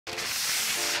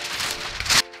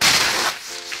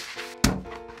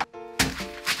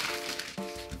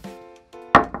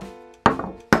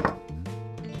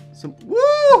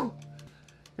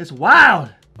It's wild.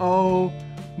 Oh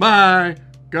my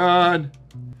God.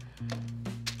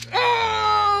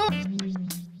 Oh!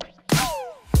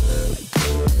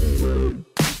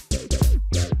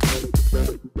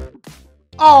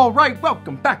 All right,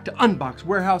 welcome back to Unbox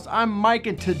Warehouse. I'm Mike,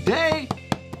 and today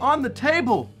on the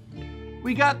table,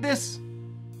 we got this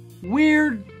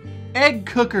weird egg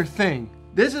cooker thing.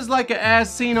 This is like an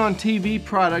as seen on TV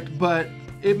product, but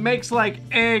it makes like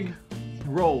egg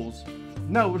rolls.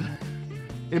 No,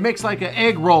 it makes like an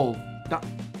egg roll.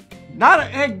 Not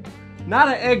an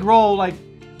egg roll like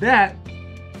that.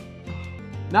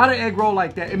 Not an egg roll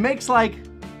like that. It makes like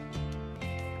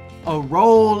a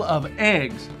roll of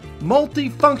eggs.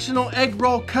 Multifunctional egg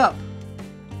roll cup.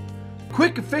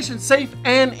 Quick, efficient, safe,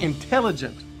 and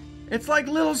intelligent. It's like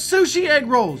little sushi egg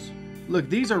rolls. Look,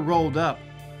 these are rolled up.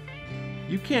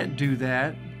 You can't do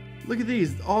that. Look at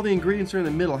these. All the ingredients are in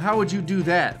the middle. How would you do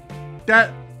that?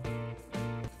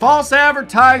 False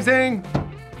advertising.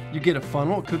 You get a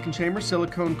funnel, a cooking chamber,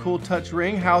 silicone cool touch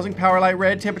ring, housing, power light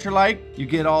red, temperature light. You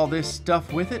get all this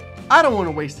stuff with it. I don't want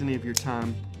to waste any of your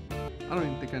time. I don't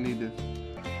even think I need this.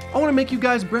 I want to make you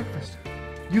guys breakfast.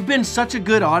 You've been such a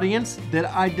good audience that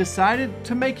I decided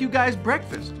to make you guys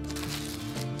breakfast.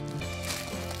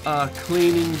 A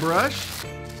cleaning brush,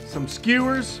 some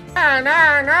skewers,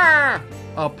 a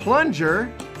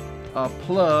plunger, a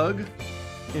plug,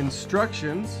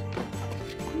 instructions.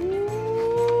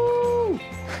 Woo!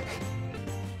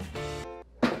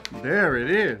 There it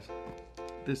is.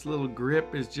 This little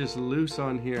grip is just loose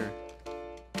on here.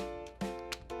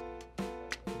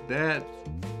 That's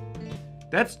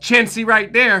chintzy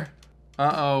right there.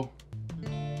 Uh-oh.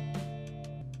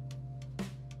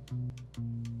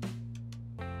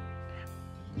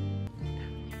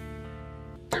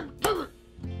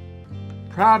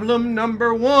 Problem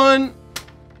number one.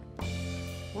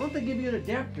 Why don't they give you an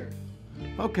adapter?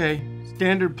 Okay,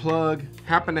 standard plug.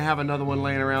 Happen to have another one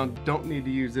laying around. Don't need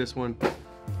to use this one.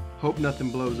 Hope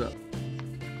nothing blows up.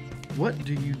 What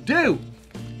do you do?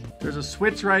 There's a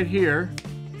switch right here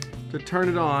to turn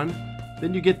it on.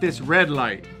 Then you get this red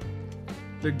light.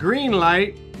 The green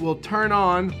light will turn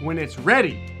on when it's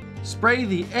ready. Spray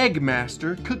the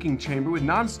Eggmaster cooking chamber with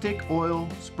non-stick oil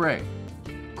spray.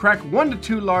 Crack 1 to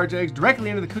 2 large eggs directly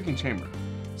into the cooking chamber.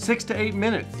 6 to 8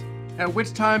 minutes, at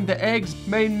which time the eggs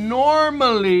may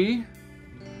normally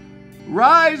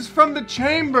rise from the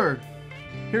chamber.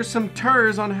 Here's some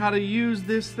turs on how to use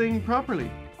this thing properly.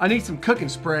 I need some cooking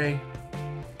spray.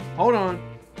 Hold on.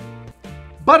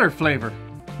 Butter flavor.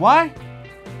 Why?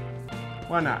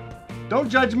 Why not? Don't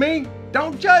judge me.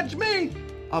 Don't judge me.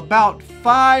 About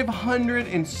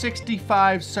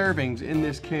 565 servings in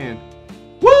this can.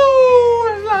 Woo!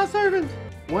 That's a lot of servings.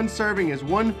 One serving is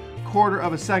 1/4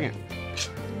 of a second.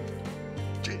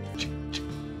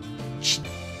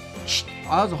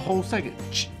 Oh, that was a whole second.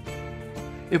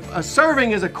 If a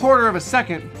serving is 1/4 of a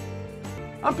second,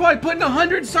 I'm probably putting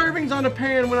 100 servings on a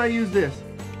pan when I use this.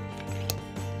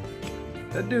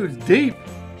 That dude's deep.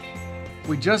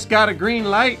 We just got a green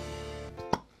light.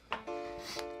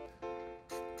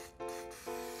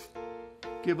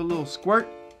 Give a little squirt.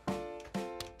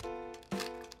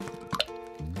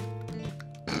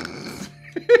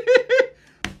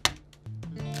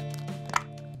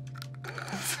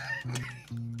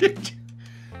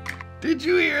 Did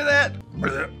you hear that?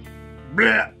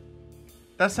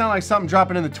 That sounded like something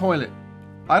dropping in the toilet.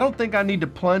 I don't think I need to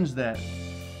plunge that.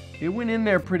 It went in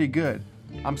there pretty good.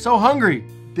 I'm so hungry.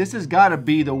 This has got to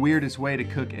be the weirdest way to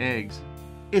cook eggs.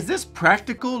 Is this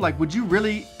practical? Like, would you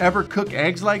really ever cook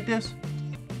eggs like this?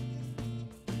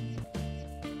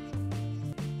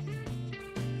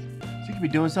 So you could be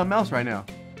doing something else right now.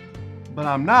 But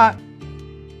I'm not.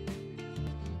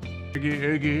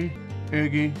 Eggy,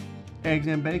 eggs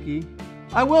and bakey.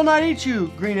 I will not eat you,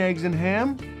 green eggs and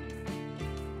ham.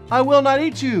 I will not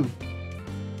eat you,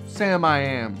 Sam I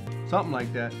am. Something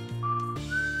like that.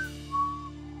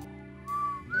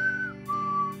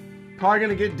 Probably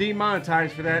gonna get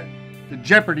demonetized for that. The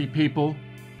Jeopardy people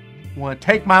want to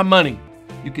take my money.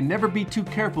 You can never be too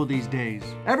careful these days.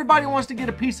 Everybody wants to get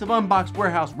a piece of Unbox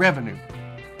Warehouse revenue.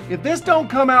 If this don't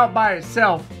come out by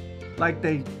itself like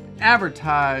they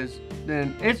advertise,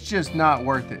 then it's just not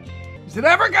worth it. Is it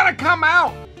ever gonna come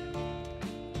out?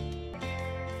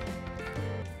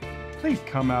 Please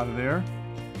come out of there.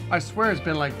 I swear it's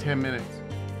been like 10 minutes.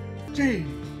 Gee.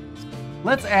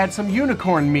 Let's add some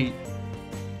unicorn meat.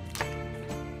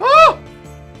 Oh!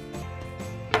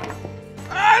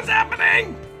 It's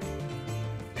happening!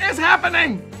 It's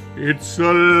happening! It's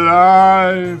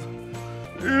alive!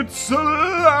 It's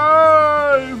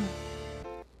alive!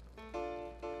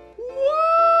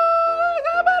 What is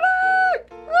happening?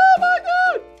 Oh my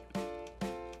God!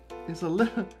 It's a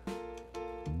little...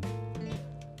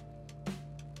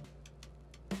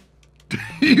 Do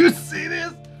you see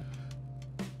this?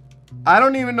 I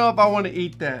don't even know if I want to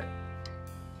eat that.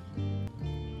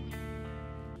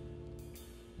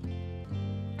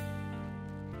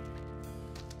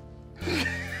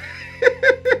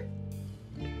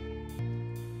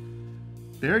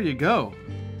 There you go.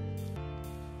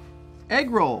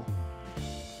 Egg roll.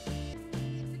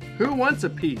 Who wants a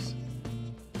piece?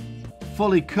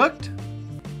 Fully cooked,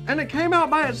 and it came out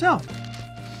by itself,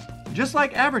 just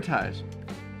like advertised.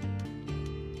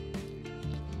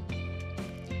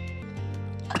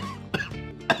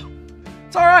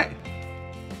 It's all right.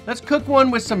 Let's cook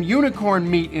one with some unicorn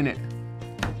meat in it.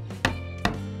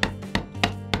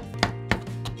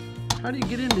 How do you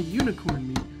get into unicorn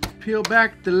meat? Peel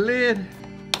back the lid.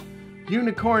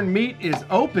 Unicorn meat is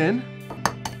open.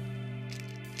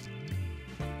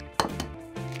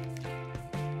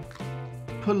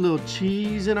 Put a little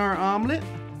cheese in our omelet.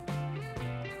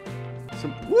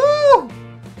 Woo!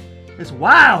 It's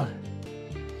wild.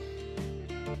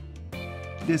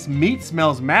 This meat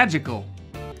smells magical.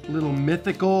 Little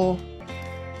mythical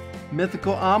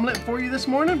omelet for you this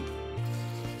morning.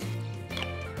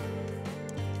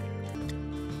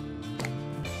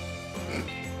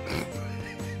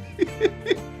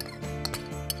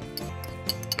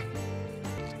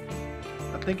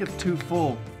 I think it's too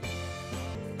full.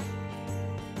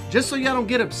 Just so y'all don't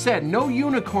get upset, no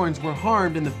unicorns were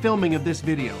harmed in the filming of this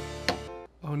video.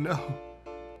 Oh no,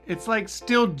 it's like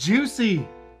still juicy.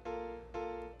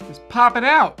 It's popping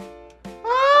out.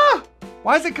 Ah!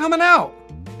 Why is it coming out?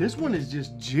 This one is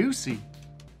just juicy.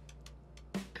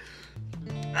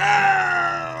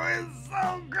 Oh, it's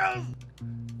so gross.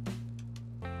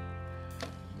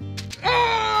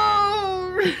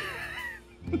 Oh!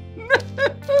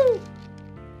 No!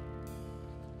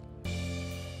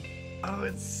 Oh,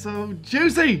 it's so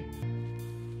juicy.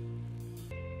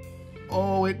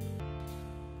 Oh, it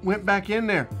went back in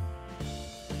there.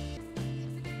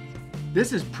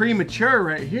 This is premature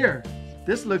right here.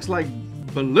 This looks like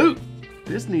balut.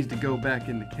 This needs to go back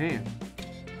in the can.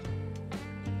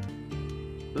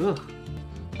 Ugh,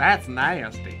 that's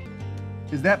nasty.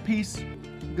 Is that piece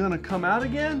gonna come out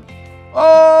again?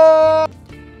 Oh,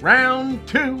 round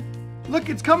two. Look,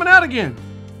 it's coming out again.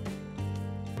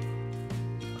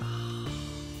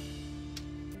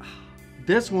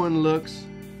 This one looks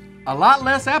a lot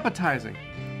less appetizing.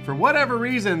 For whatever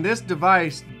reason, this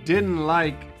device didn't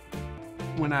like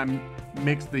when I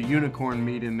mixed the unicorn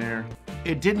meat in there.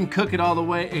 It didn't cook it all the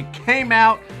way. It came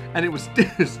out and it was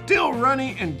still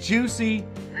runny and juicy.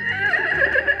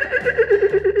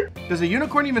 Does a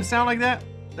unicorn even sound like that?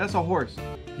 That's a horse.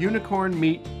 Unicorn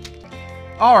meat.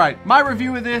 All right, my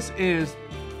review of this is,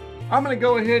 I'm gonna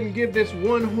go ahead and give this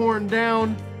one horn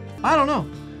down. I don't know.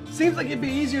 Seems like it'd be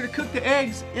easier to cook the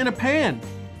eggs in a pan.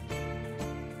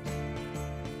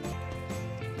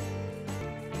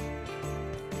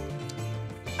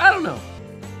 I don't know.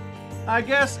 I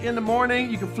guess in the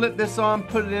morning you can flip this on,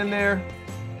 put it in there.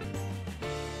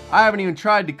 I haven't even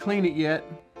tried to clean it yet.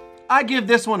 I give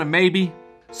this one a maybe.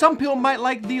 Some people might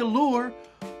like the allure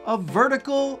of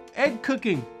vertical egg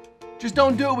cooking. Just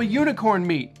don't do it with unicorn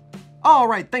meat. All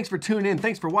right, thanks for tuning in.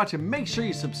 Thanks for watching. Make sure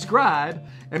you subscribe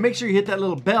and make sure you hit that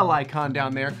little bell icon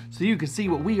down there so you can see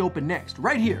what we open next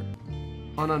right here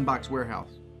on Unbox Warehouse.